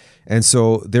God. And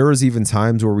so there was even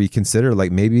times where we considered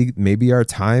like, maybe our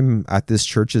time at this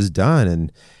church is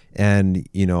done. And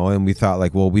we thought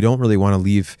like, well, we don't really want to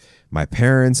leave my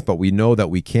parents, but we know that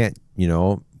we can't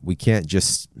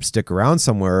just stick around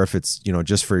somewhere if it's,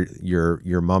 just for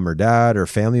your mom or dad or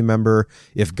family member,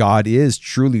 if God is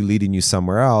truly leading you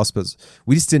somewhere else. But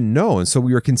we just didn't know. And so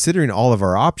we were considering all of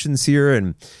our options here,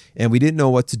 and we didn't know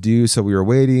what to do. So we were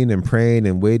waiting and praying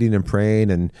and waiting and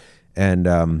praying.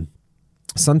 And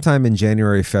sometime in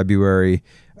January, February,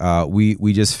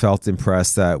 we just felt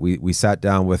impressed that we sat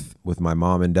down with my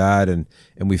mom and dad, and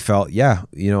we felt,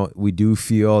 we do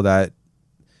feel that,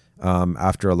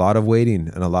 after a lot of waiting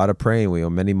and a lot of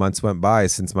praying, many months went by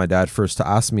since my dad first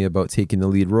asked me about taking the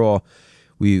lead role.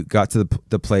 We got to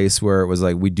the place where it was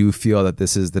like, we do feel that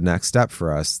this is the next step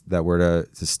for us, that we're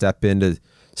to step in to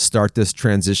start this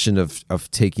transition of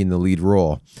taking the lead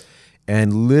role.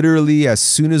 And literally as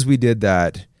soon as we did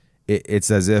that,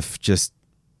 it's as if just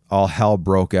all hell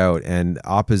broke out, and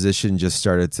opposition just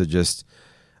started to just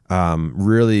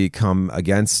really come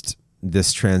against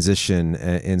this transition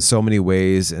in so many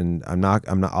ways. And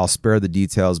I'll spare the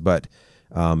details, but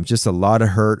just a lot of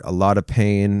hurt, a lot of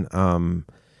pain.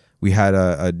 We had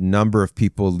a number of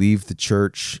people leave the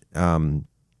church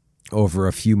over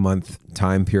a few month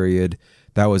time period.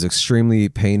 That was extremely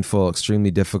painful,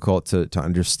 extremely difficult to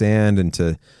understand and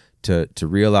to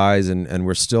realize. And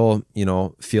we're still,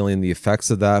 feeling the effects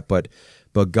of that, but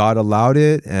God allowed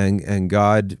it, and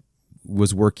God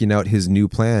was working out his new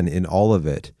plan in all of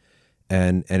it.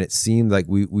 And it seemed like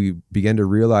we began to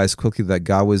realize quickly that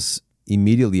God was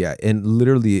immediately, and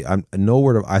literally,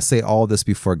 I say all this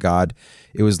before God.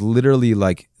 It was literally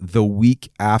like the week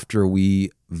after we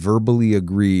verbally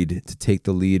agreed to take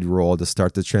the lead role to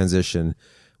start the transition,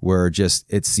 where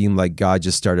it seemed like God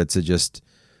just started to just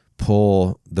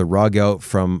pull the rug out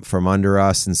from under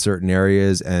us in certain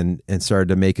areas, and started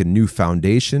to make a new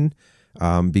foundation.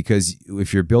 Because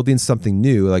if you're building something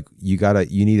new, like you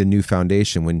need a new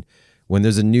foundation. When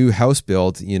there's a new house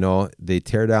built, they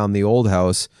tear down the old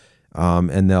house,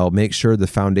 and they'll make sure the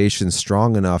foundation's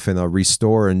strong enough, and they'll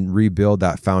restore and rebuild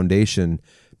that foundation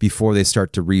before they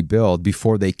start to rebuild,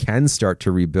 before they can start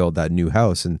to rebuild that new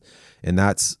house. And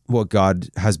that's what God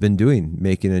has been doing,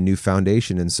 making a new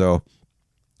foundation. And so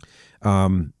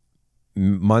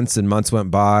months and months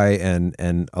went by,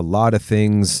 and a lot of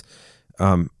things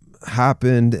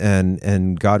happened,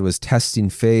 and God was testing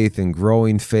faith and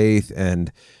growing faith.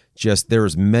 And just, there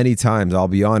was many times, I'll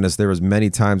be honest, there was many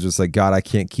times it's like, God, I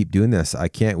can't keep doing this. I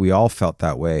can't. We all felt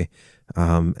that way.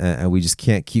 And we just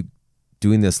can't keep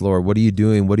doing this, Lord. What are you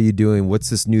doing? What are you doing? What's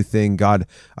this new thing? God,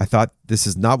 I thought this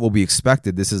is not what we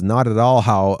expected. This is not at all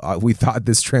how we thought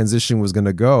this transition was going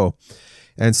to go.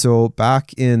 And so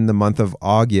back in the month of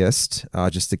August,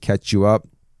 just to catch you up,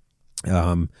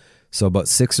 so about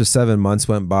 6 or 7 months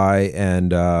went by,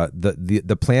 and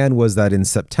the plan was that in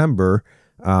September,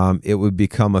 it would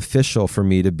become official for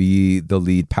me to be the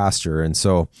lead pastor. And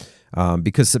so,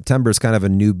 because September is kind of a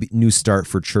new start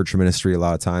for church ministry a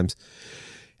lot of times.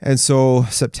 And so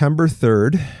September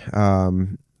 3rd,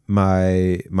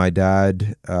 my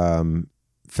dad,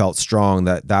 felt strong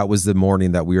that was the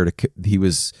morning that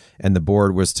the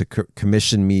board was to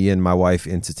commission me and my wife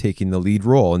into taking the lead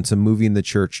role, into moving the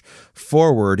church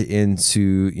forward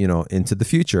into the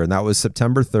future. And that was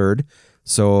September 3rd.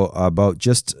 So about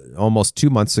just almost 2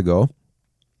 months ago.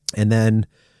 And then,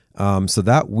 so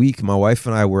that week, my wife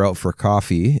and I were out for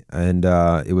coffee, and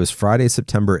it was Friday,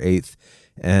 September 8th.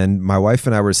 And my wife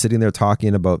and I were sitting there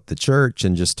talking about the church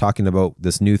and just talking about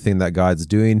this new thing that God's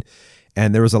doing.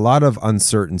 And there was a lot of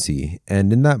uncertainty.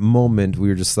 And in that moment, we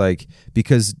were just like,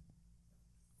 because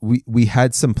we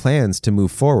had some plans to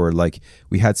move forward. Like,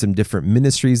 we had some different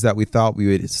ministries that we thought we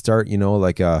would start,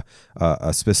 like a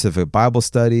specific Bible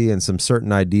study and some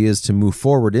certain ideas to move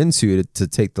forward into to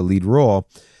take the lead role.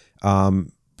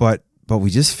 But we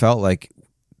just felt like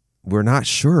we're not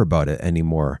sure about it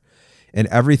anymore. And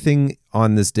everything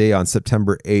on this day, on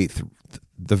September 8th,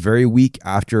 the very week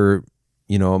after,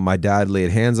 my dad laid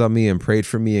hands on me and prayed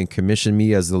for me and commissioned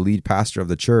me as the lead pastor of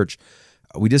the church,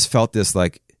 we just felt this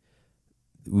like,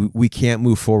 we can't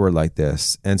move forward like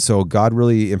this. And so God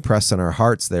really impressed on our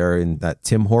hearts there in that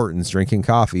Tim Hortons drinking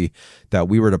coffee that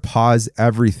we were to pause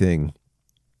everything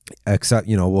except,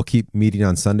 we'll keep meeting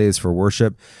on Sundays for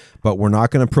worship, but we're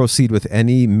not going to proceed with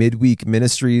any midweek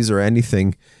ministries or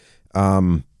anything.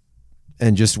 And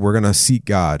just, we're going to seek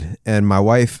God. And my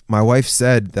wife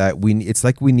said that it's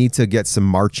like we need to get some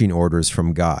marching orders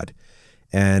from God.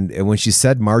 And when she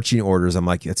said marching orders, I'm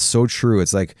like, it's so true.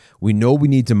 It's like, we know we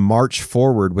need to march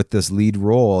forward with this lead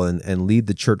role and lead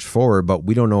the church forward, but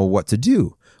we don't know what to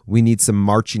do. We need some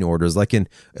marching orders, like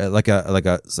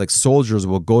soldiers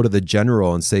will go to the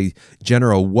general and say,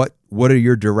 General, what are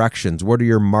your directions? What are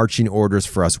your marching orders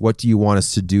for us? What do you want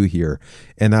us to do here?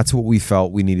 And that's what we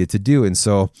felt we needed to do. And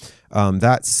so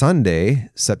that Sunday,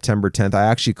 September 10th, I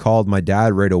actually called my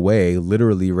dad right away,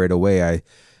 literally right away.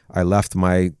 I left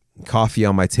my coffee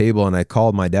on my table and I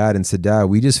called my dad and said, Dad,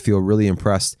 we just feel really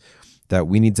impressed that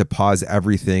we need to pause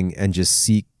everything and just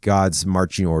seek God's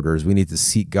marching orders. We need to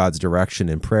seek God's direction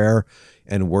in prayer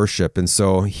and worship. And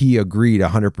so he agreed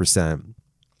 100%.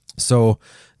 So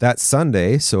that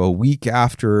Sunday, so a week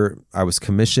after I was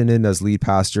commissioned in as lead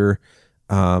pastor,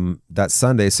 that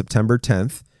Sunday, September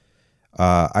 10th,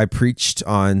 I preached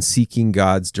on seeking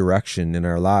God's direction in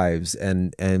our lives,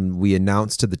 and we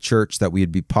announced to the church that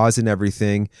we'd be pausing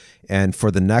everything, and for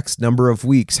the next number of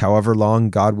weeks, however long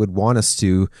God would want us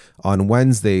to, on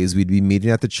Wednesdays, we'd be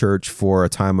meeting at the church for a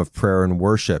time of prayer and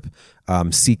worship,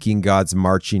 seeking God's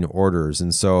marching orders.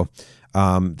 And so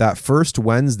that first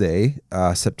Wednesday,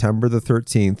 September the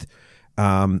 13th,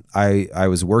 I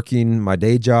was working my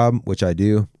day job, which I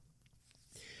do,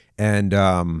 and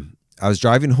I was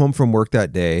driving home from work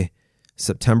that day,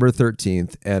 September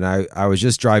 13th, and I was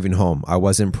just driving home. I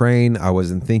wasn't praying. I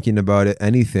wasn't thinking about it,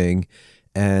 anything.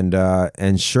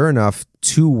 And sure enough,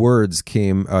 2 words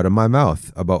came out of my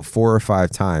mouth about 4 or 5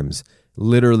 times,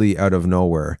 literally out of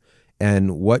nowhere.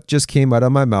 And what just came out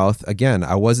of my mouth, again,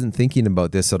 I wasn't thinking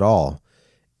about this at all.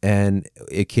 And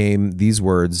it came these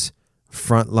words,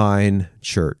 Frontline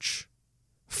Church,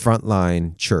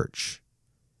 Frontline Church.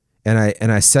 And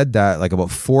I said that like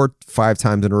about 4 or 5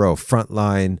 times in a row,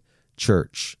 Frontline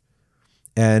Church.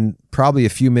 And probably a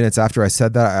few minutes after I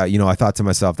said that, I thought to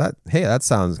myself that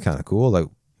sounds kind of cool. Like,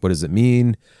 what does it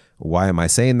mean? Why am I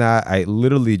saying that? I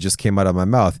literally just came out of my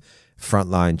mouth,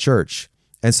 Frontline Church.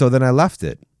 And so then I left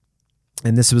it.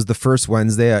 And this was the first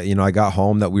Wednesday, I got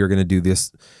home that we were going to do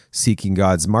this seeking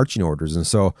God's marching orders. And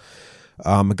so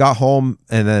I got home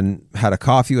and then had a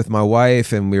coffee with my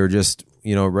wife, and we were just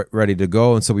ready to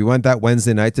go. And so we went that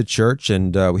Wednesday night to church,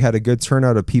 and we had a good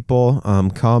turnout of people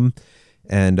come.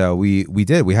 And we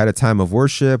had a time of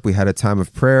worship. We had a time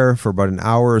of prayer for about an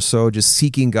hour or so, just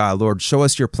seeking God. Lord, show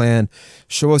us your plan.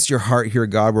 Show us your heart here,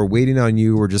 God. We're waiting on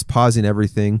you. We're just pausing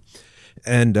everything.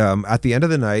 And at the end of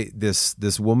the night,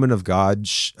 this woman of God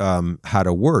had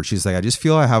a word. She's like, I just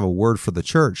feel I have a word for the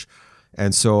church.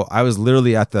 And so I was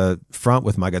literally at the front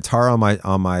with my guitar on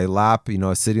my lap,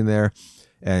 sitting there.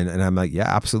 And I'm like,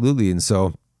 yeah, absolutely. And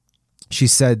so she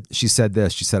said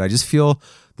this. She said, I just feel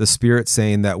the Spirit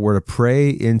saying that we're to pray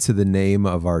into the name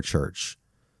of our church.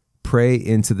 Pray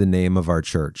into the name of our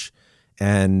church.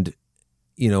 And,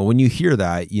 when you hear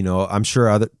that, I'm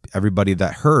sure everybody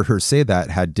that heard her say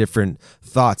that had different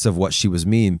thoughts of what she was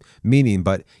meaning.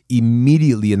 But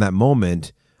immediately in that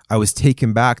moment, I was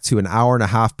taken back to an hour and a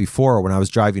half before when I was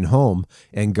driving home,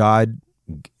 and God,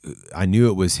 I knew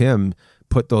it was him,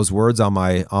 put those words on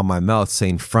my mouth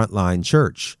saying Frontline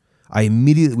Church. I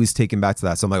immediately was taken back to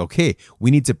that. So I'm like, okay,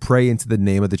 we need to pray into the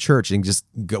name of the church, and just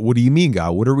go, what do you mean,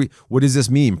 God? What does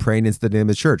this mean? Praying into the name of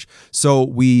the church.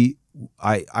 So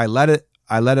I let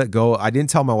it go. I didn't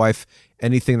tell my wife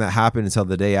anything that happened until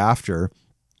the day after.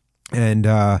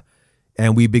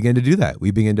 And we began to do that.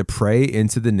 We began to pray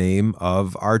into the name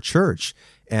of our church.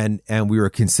 And we were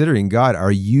considering, God,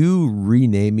 are you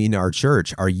renaming our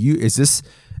church?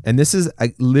 And this is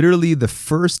literally the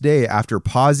first day after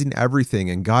pausing everything,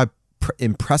 and God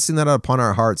impressing that upon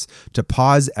our hearts to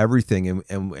pause everything.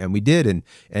 And we did. And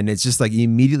it's just like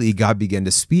immediately God began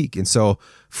to speak. And so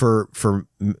for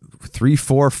 3,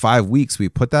 4, 5 weeks, we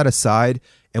put that aside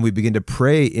and we begin to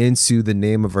pray into the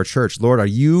name of our church. Lord, are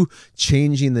you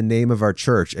changing the name of our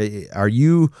church? Are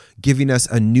you giving us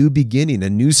a new beginning, a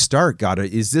new start, God?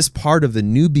 Is this part of the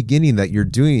new beginning that you're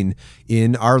doing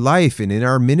in our life and in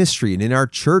our ministry and in our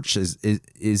church? Is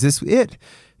this it?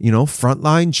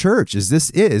 Frontline Church. Is this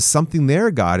it? Is something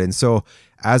there, God? And so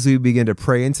as we begin to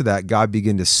pray into that, God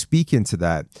began to speak into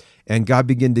that. And God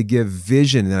began to give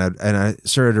vision. And I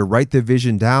started to write the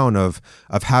vision down of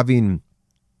having,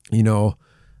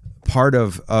 part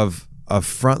of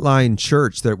frontline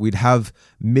church, that we'd have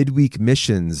midweek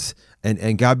missions.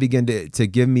 And God began to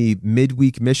give me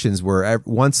midweek missions where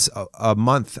once a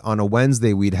month on a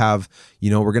Wednesday, we'd have,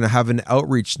 we're going to have an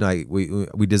outreach night. We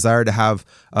desire to have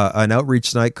an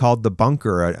outreach night called The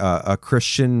Bunker, a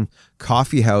Christian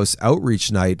coffee house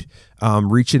outreach night,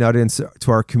 reaching out into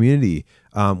our community.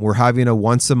 We're having a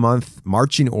once a month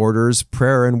marching orders,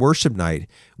 prayer and worship night,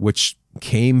 which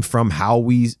came from how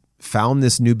we found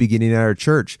this new beginning at our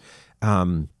church.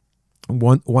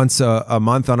 Once a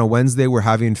month on a Wednesday, we're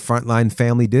having frontline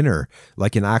family dinner.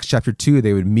 Like in Acts chapter 2,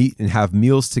 they would meet and have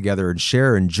meals together and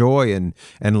share in joy and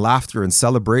laughter and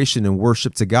celebration and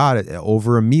worship to God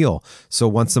over a meal. So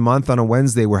once a month on a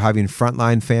Wednesday, we're having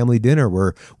frontline family dinner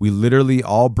where we literally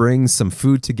all bring some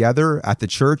food together at the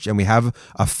church, and we have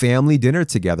a family dinner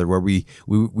together where we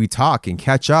talk and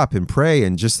catch up and pray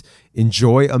and just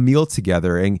enjoy a meal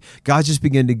together. And God just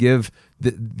began to give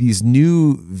these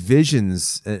new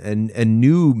visions and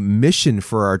new mission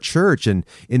for our church and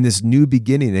in this new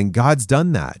beginning. And God's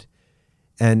done that.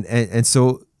 And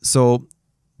so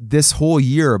this whole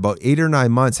year, about 8 or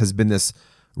 9 months, has been this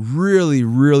really,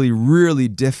 really, really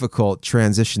difficult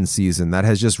transition season that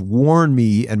has just worn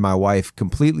me and my wife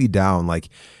completely down. Like,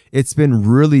 it's been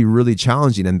really, really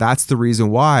challenging. And that's the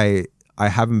reason why I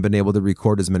haven't been able to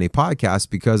record as many podcasts,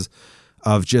 because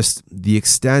of just the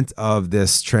extent of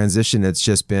this transition. It's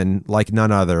just been like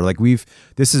none other. Like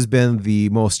this has been the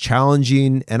most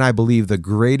challenging and I believe the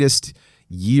greatest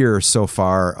year so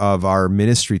far of our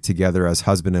ministry together as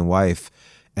husband and wife.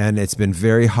 And it's been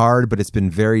very hard, but it's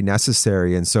been very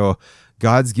necessary. And so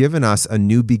God's given us a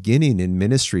new beginning in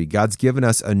ministry. God's given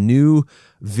us a new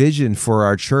vision for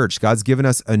our church. God's given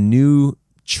us a new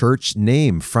church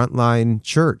name, Frontline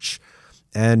Church.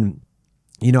 And,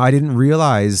 I didn't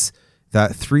realize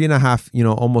that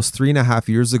almost 3.5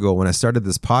 years ago, when I started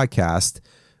this podcast,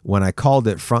 when I called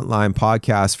it Frontline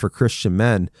Podcast for Christian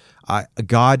Men,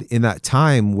 God in that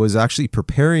time was actually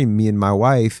preparing me and my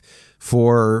wife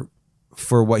for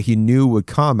what he knew would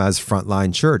come as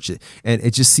Frontline Church. And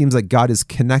it just seems like God is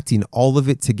connecting all of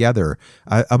it together.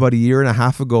 About 1.5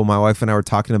 years ago, my wife and I were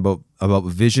talking about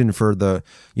vision for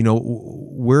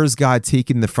where's God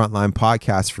taking the Frontline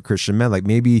Podcast for Christian Men? Like,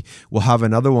 maybe we'll have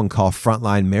another one called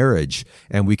Frontline Marriage,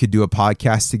 and we could do a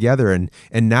podcast together. And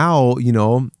now,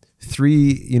 almost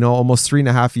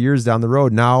 3.5 years down the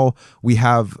road, now we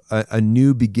have a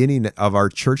new beginning of our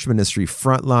church ministry,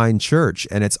 Frontline Church,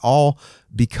 and it's all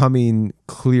becoming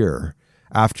clear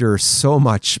after so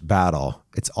much battle.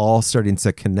 It's all starting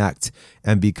to connect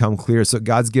and become clear. So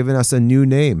God's given us a new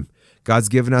name. God's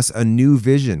given us a new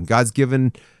vision. God's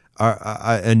given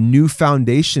a new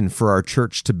foundation for our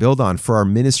church to build on, for our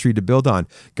ministry to build on.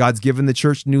 God's given the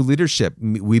church new leadership.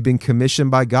 We've been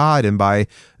commissioned by God and by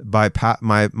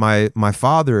my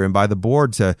father and by the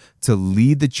board to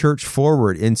lead the church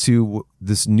forward into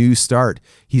this new start.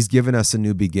 He's given us a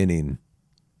new beginning.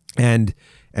 And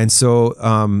so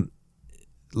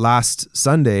last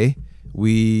Sunday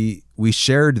we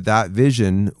shared that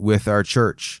vision with our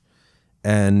church.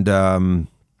 And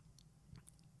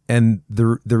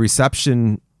the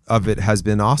reception of it has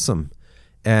been awesome.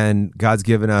 And God's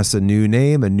given us a new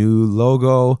name, a new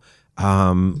logo.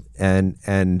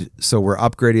 And so we're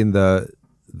upgrading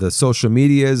the social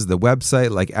medias, the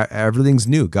website, like everything's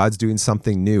new. God's doing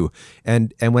something new.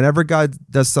 And whenever God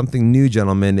does something new,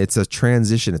 gentlemen, it's a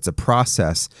transition, it's a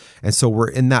process. And so we're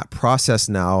in that process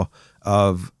now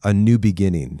of a new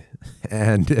beginning.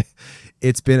 And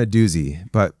it's been a doozy,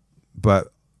 but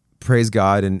praise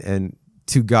God and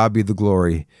to God be the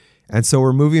glory. And so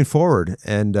we're moving forward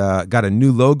and got a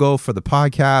new logo for the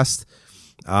podcast.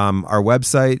 Our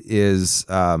website is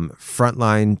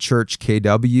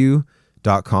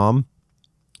frontlinechurchkw.com.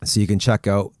 So you can check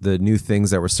out the new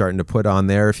things that we're starting to put on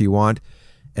there if you want.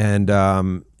 And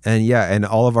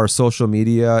all of our social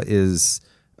media is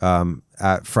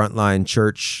at Frontline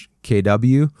Church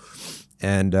KW.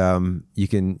 And you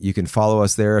can follow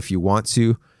us there if you want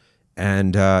to.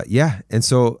 And and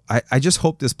so I just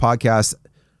hope this podcast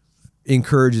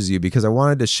encourages you, because I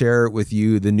wanted to share with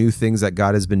you the new things that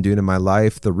God has been doing in my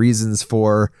life, the reasons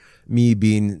for me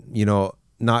being,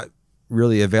 not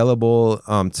really available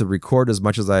to record as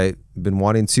much as I've been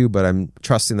wanting to, but I'm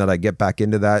trusting that I get back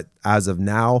into that as of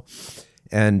now.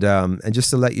 And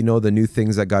just to let you know the new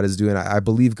things that God is doing, I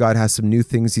believe God has some new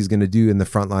things he's going to do in the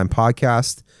Frontline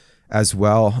podcast as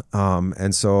well.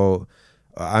 And so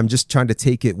I'm just trying to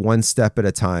take it one step at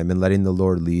a time and letting the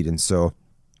Lord lead. And so,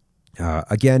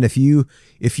 again, if you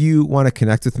want to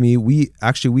connect with me, we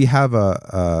have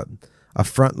a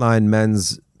Frontline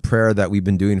Men's prayer that we've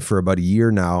been doing for about a year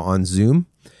now on Zoom.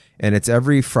 And it's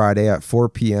every Friday at 4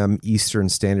 p.m. Eastern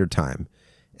Standard Time.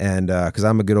 And because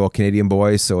I'm a good old Canadian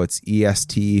boy, so it's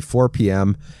EST 4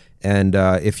 p.m. And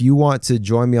if you want to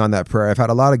join me on that prayer, I've had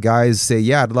a lot of guys say,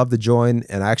 yeah, I'd love to join.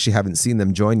 And I actually haven't seen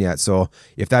them join yet. So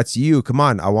if that's you, come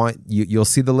on. I want you. You'll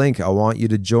see the link. I want you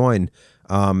to join.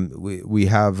 We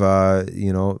have,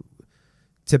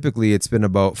 typically it's been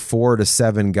about 4 to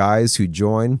 7 guys who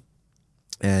join.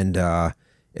 And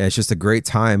it's just a great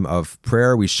time of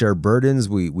prayer. We share burdens.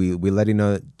 We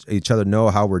letting each other know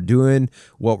how we're doing,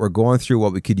 what we're going through,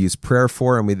 what we could use prayer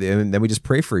for, and then we just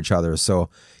pray for each other. So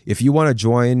if you want to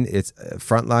join, it's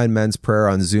Frontline Men's Prayer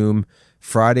on Zoom,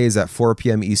 Fridays at 4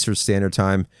 p.m. Eastern Standard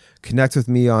Time. Connect with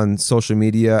me on social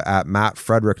media at Matt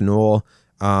Frederick Noel.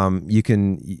 You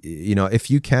can, if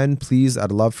you can, please,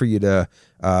 I'd love for you to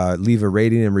leave a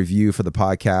rating and review for the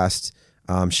podcast.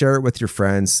 Share it with your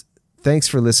friends. Thanks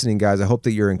for listening, guys. I hope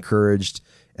that you're encouraged.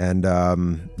 And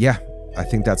I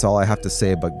think that's all I have to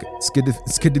say. But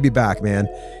it's good to be back, man.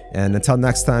 And until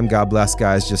next time, God bless,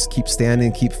 guys. Just keep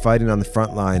standing, keep fighting on the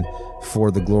front line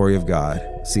for the glory of God.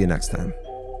 See you next time.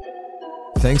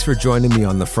 Thanks for joining me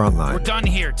on the front line. We're done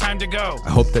here. Time to go.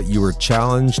 I hope that you were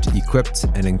challenged, equipped,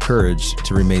 and encouraged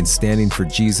to remain standing for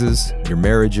Jesus, your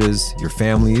marriages, your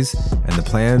families, and the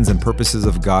plans and purposes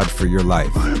of God for your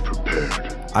life. I am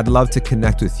prepared. I'd love to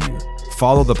connect with you.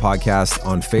 Follow the podcast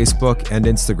on Facebook and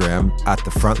Instagram at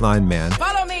The Frontline Man.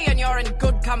 Follow me and you're in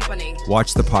good company.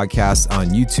 Watch the podcast on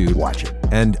YouTube. Watch it.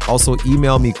 And also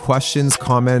email me questions,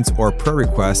 comments, or prayer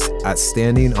requests at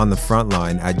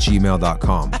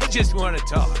standingonthefrontline@gmail.com. I just want to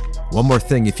talk. One more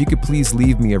thing, if you could please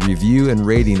leave me a review and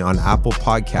rating on Apple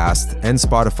Podcasts and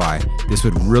Spotify, this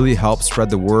would really help spread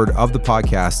the word of the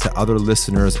podcast to other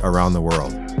listeners around the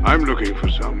world. I'm looking for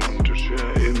someone to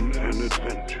share in an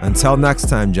adventure. Until next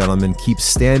time, gentlemen, keep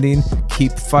standing,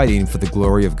 keep fighting for the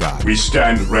glory of God. We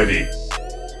stand ready.